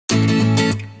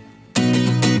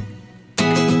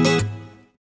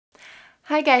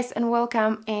Hi guys and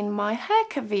welcome in my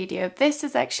haircut video. This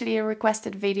is actually a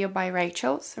requested video by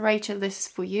Rachel. So Rachel, this is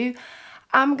for you.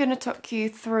 I'm gonna talk you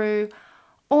through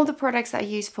all the products I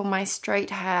use for my straight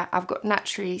hair. I've got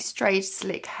naturally straight,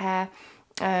 slick hair,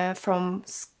 from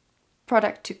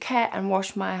product to care and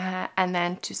wash my hair and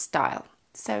then to style.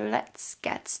 So let's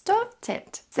get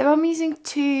started. So I'm using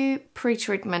two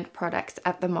pre-treatment products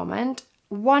at the moment.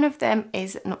 One of them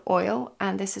is an oil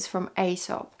and this is from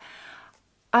Aesop.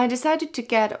 I decided to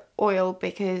get oil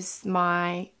because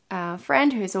my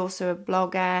friend, who is also a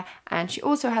blogger and she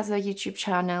also has a YouTube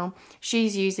channel,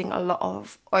 she's using a lot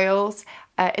of oils.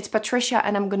 It's Patricia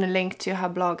and I'm going to link to her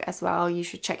blog as well. You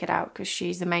should check it out because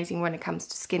she's amazing when it comes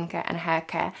to skincare and hair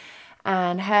care.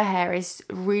 And her hair is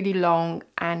really long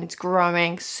and it's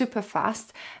growing super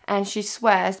fast and she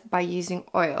swears by using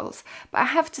oils. But I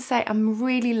have to say I'm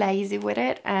really lazy with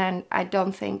it and I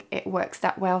don't think it works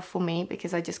that well for me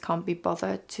because I just can't be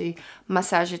bothered to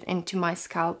massage it into my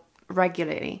scalp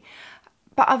regularly.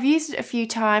 But I've used it a few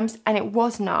times and it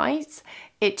was nice.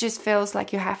 It just feels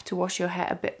like you have to wash your hair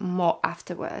a bit more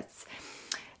afterwards.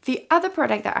 The other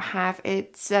product that I have,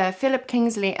 it's Philip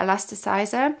Kingsley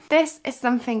Elasticizer. This is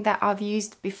something that I've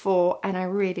used before and I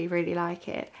really like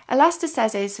it.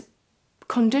 Elasticizer is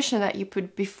conditioner that you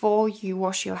put before you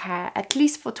wash your hair, at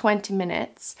least for 20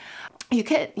 minutes. You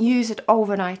can use it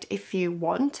overnight if you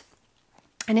want.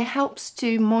 And it helps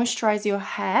to moisturize your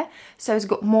hair so it's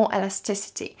got more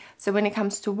elasticity. So when it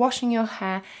comes to washing your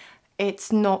hair,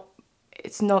 it's not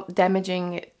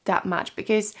damaging it that much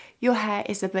because your hair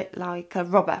is a bit like a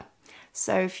rubber.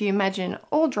 So if you imagine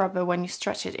old rubber, when you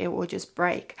stretch it, it will just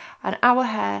break. And our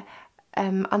hair,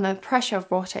 under pressure of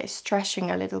water, is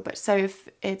stretching a little bit. So if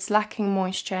it's lacking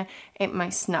moisture, it may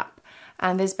snap.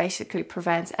 And this basically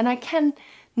prevents. And I can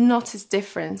notice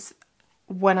difference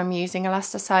when I'm using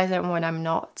elasticizer and when I'm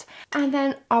not. And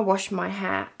then I wash my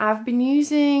hair. I've been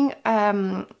using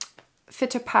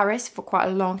Fit Paris for quite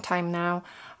a long time now.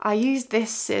 I use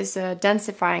this as a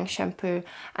densifying shampoo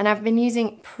and I've been using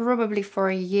it probably for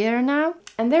a year now.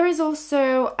 And there is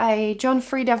also a John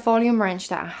Frieda volume range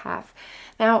that I have.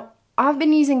 Now, I've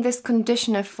been using this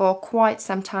conditioner for quite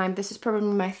some time. This is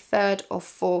probably my third or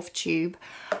fourth tube.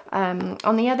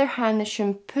 On the other hand, the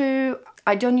shampoo,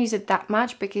 I don't use it that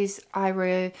much because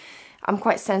I'm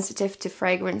quite sensitive to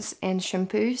fragrance in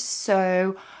shampoos.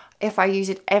 So if I use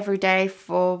it every day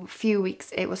for a few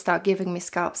weeks, it will start giving me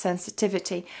scalp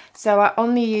sensitivity. So I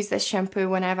only use this shampoo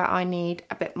whenever I need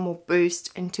a bit more boost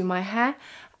into my hair,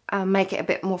 make it a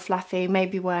bit more fluffy,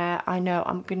 maybe where I know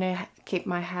I'm gonna keep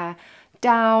my hair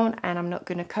down and I'm not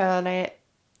gonna curl it,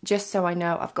 just so I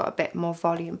know I've got a bit more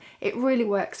volume. It really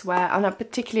works well and I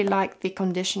particularly like the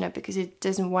conditioner because it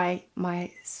doesn't weigh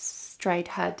my straight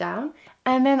hair down.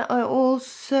 And then I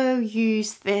also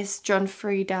use this John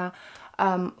Frieda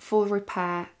Full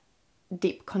Repair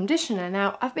Deep Conditioner.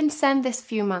 Now, I've been sent this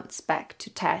few months back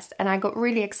to test and I got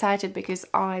really excited because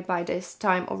I, by this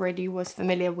time, already was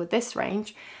familiar with this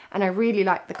range and I really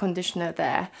like the conditioner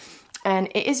there. And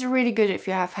it is really good if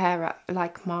you have hair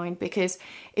like mine because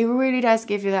it really does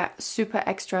give you that super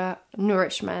extra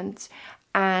nourishment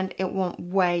and it won't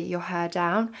weigh your hair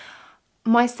down.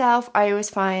 Myself, I always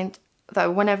find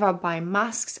that whenever I buy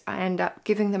masks, I end up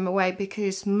giving them away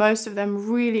because most of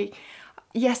them really,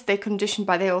 yes, they condition,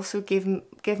 but they also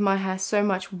give my hair so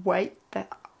much weight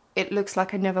that it looks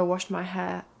like I never washed my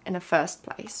hair in the first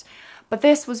place. But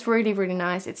this was really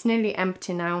nice. It's nearly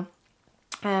empty now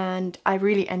and I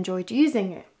really enjoyed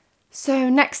using it. So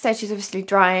next stage is obviously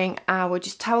drying. I will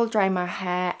just towel dry my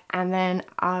hair and then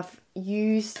I've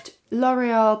used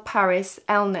L'Oreal Paris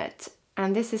Elnet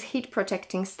and this is heat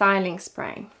protecting styling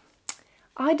spray.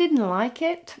 I didn't like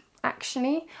it.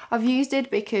 Actually, I've used it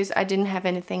because I didn't have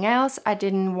anything else. I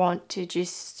didn't want to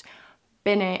just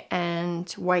bin it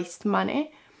and waste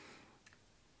money.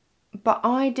 But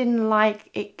I didn't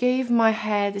like it. Gave my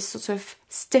hair this sort of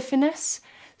stiffiness.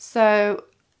 So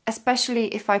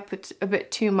especially if I put a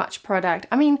bit too much product.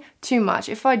 I mean, too much.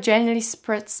 If I generally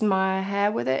spritz my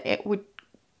hair with it, it would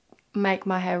make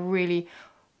my hair really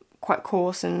quite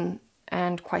coarse and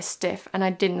quite stiff, and I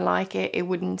didn't like it. It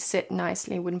wouldn't sit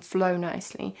nicely, it wouldn't flow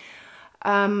nicely.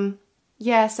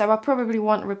 Yeah, so I probably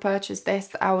won't repurchase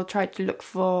this. I will try to look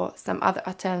for some other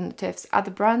alternatives,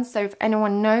 other brands. So if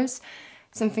anyone knows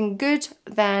something good,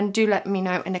 then do let me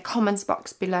know in the comments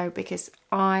box below because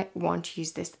I want to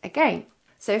use this again.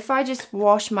 So if I just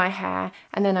wash my hair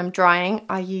and then I'm drying,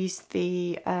 I use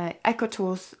the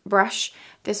EcoTools brush.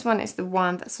 This one is the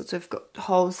one that sort of got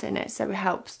holes in it, so it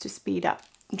helps to speed up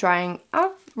drying.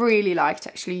 I've really liked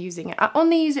actually using it. I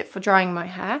only use it for drying my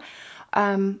hair,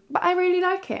 but I really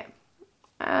like it.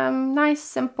 Nice,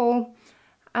 simple,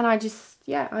 and I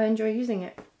enjoy using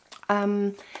it.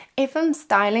 If I'm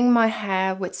styling my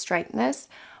hair with straighteners,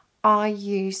 I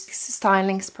use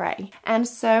styling spray, and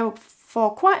so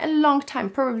for quite a long time,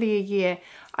 probably a year,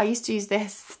 I used to use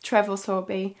this Treble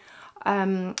Sorbet,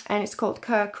 and it's called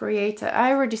Creator.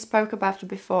 I already spoke about it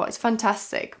before. It's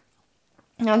fantastic.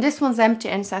 Now this one's empty,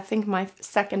 and it's I think my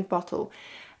second bottle,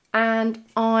 and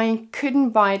I couldn't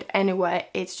buy it anywhere.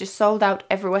 It's just sold out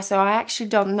everywhere, so I actually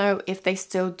don't know if they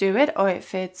still do it or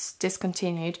if it's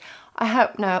discontinued. I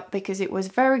hope not, because it was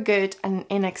very good and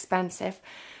inexpensive.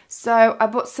 So I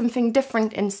bought something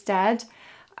different instead.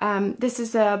 This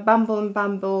is a Bumble &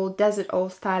 Bumble Desert Oil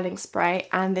Styling Spray,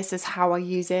 and this is how I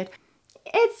use it.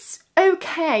 It's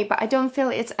okay, but I don't feel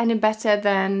it's any better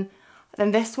than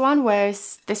this one,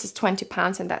 whereas this is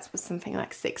 £20 and that's something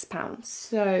like £6.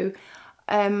 So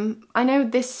I know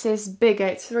this is bigger,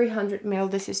 it's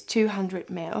 300ml, this is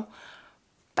 200ml,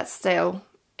 but still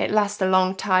it lasts a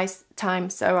long time,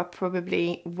 so I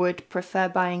probably would prefer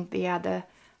buying the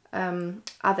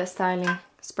other styling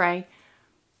spray.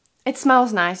 It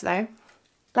smells nice though.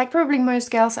 Like probably most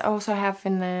girls, I also have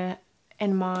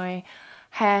in my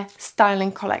hair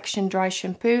styling collection dry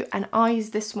shampoo, and I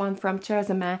use this one from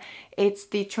Tresemme. It's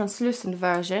the translucent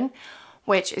version,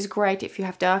 which is great if you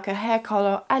have darker hair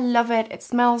color. I love it. It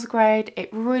smells great. It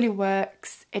really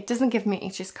works. It doesn't give me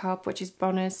itchy scalp, which is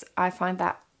bonus. I find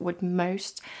that with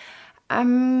most.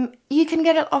 You can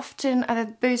get it often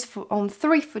at Boots on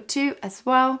 3 for 2 as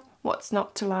well. What's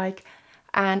not to like?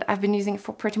 And I've been using it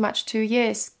for pretty much 2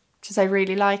 years because I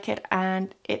really like it,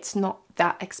 and it's not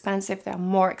that expensive. There are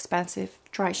more expensive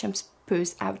dry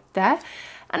shampoos out there,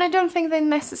 and I don't think they're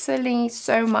necessarily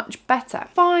so much better.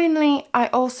 Finally, I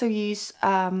also use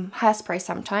hairspray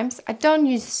sometimes. I don't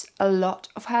use a lot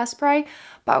of hairspray,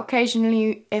 but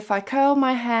occasionally if I curl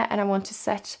my hair and I want to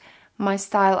set my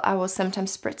style, I will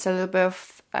sometimes spritz a little bit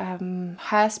of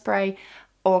hairspray,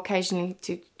 or occasionally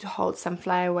to hold some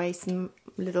flyaways, some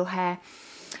little hair.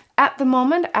 At the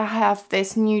moment, I have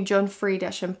this new John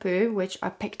Frieda shampoo, which I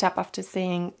picked up after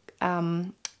seeing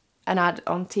an ad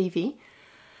on TV.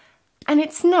 And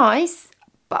it's nice,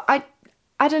 but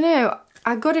I don't know.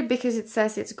 I got it because it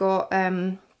says it's got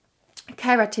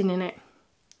keratin in it.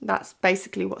 That's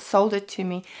basically what sold it to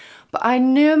me. But I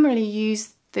normally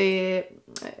use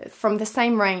from the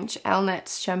same range, Elnet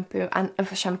shampoo and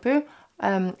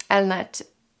Elnet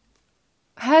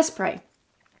hairspray.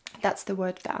 That's the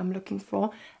word that I'm looking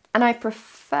for. And I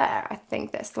prefer, I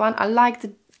think, this one. I like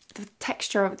the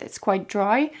texture of it. It's quite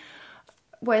dry,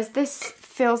 whereas this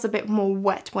feels a bit more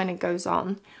wet when it goes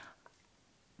on.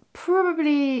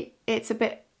 Probably it's a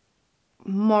bit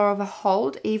more of a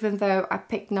hold, even though I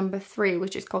picked number 3,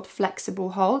 which is called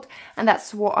Flexible Hold, and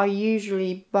that's what I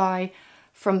usually buy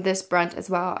from this brand as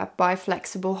well. I buy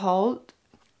Flexible Hold,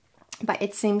 but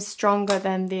it seems stronger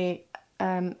than the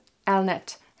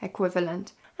Elnet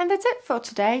equivalent. And that's it for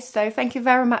today, so thank you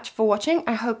very much for watching.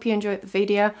 I hope you enjoyed the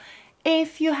video.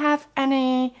 If you have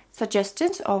any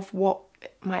suggestions of what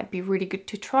might be really good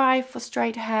to try for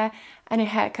straight hair, any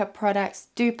haircut products,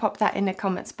 do pop that in the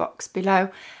comments box below.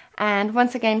 And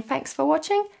once again, thanks for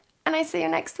watching, and I see you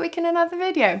next week in another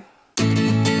video.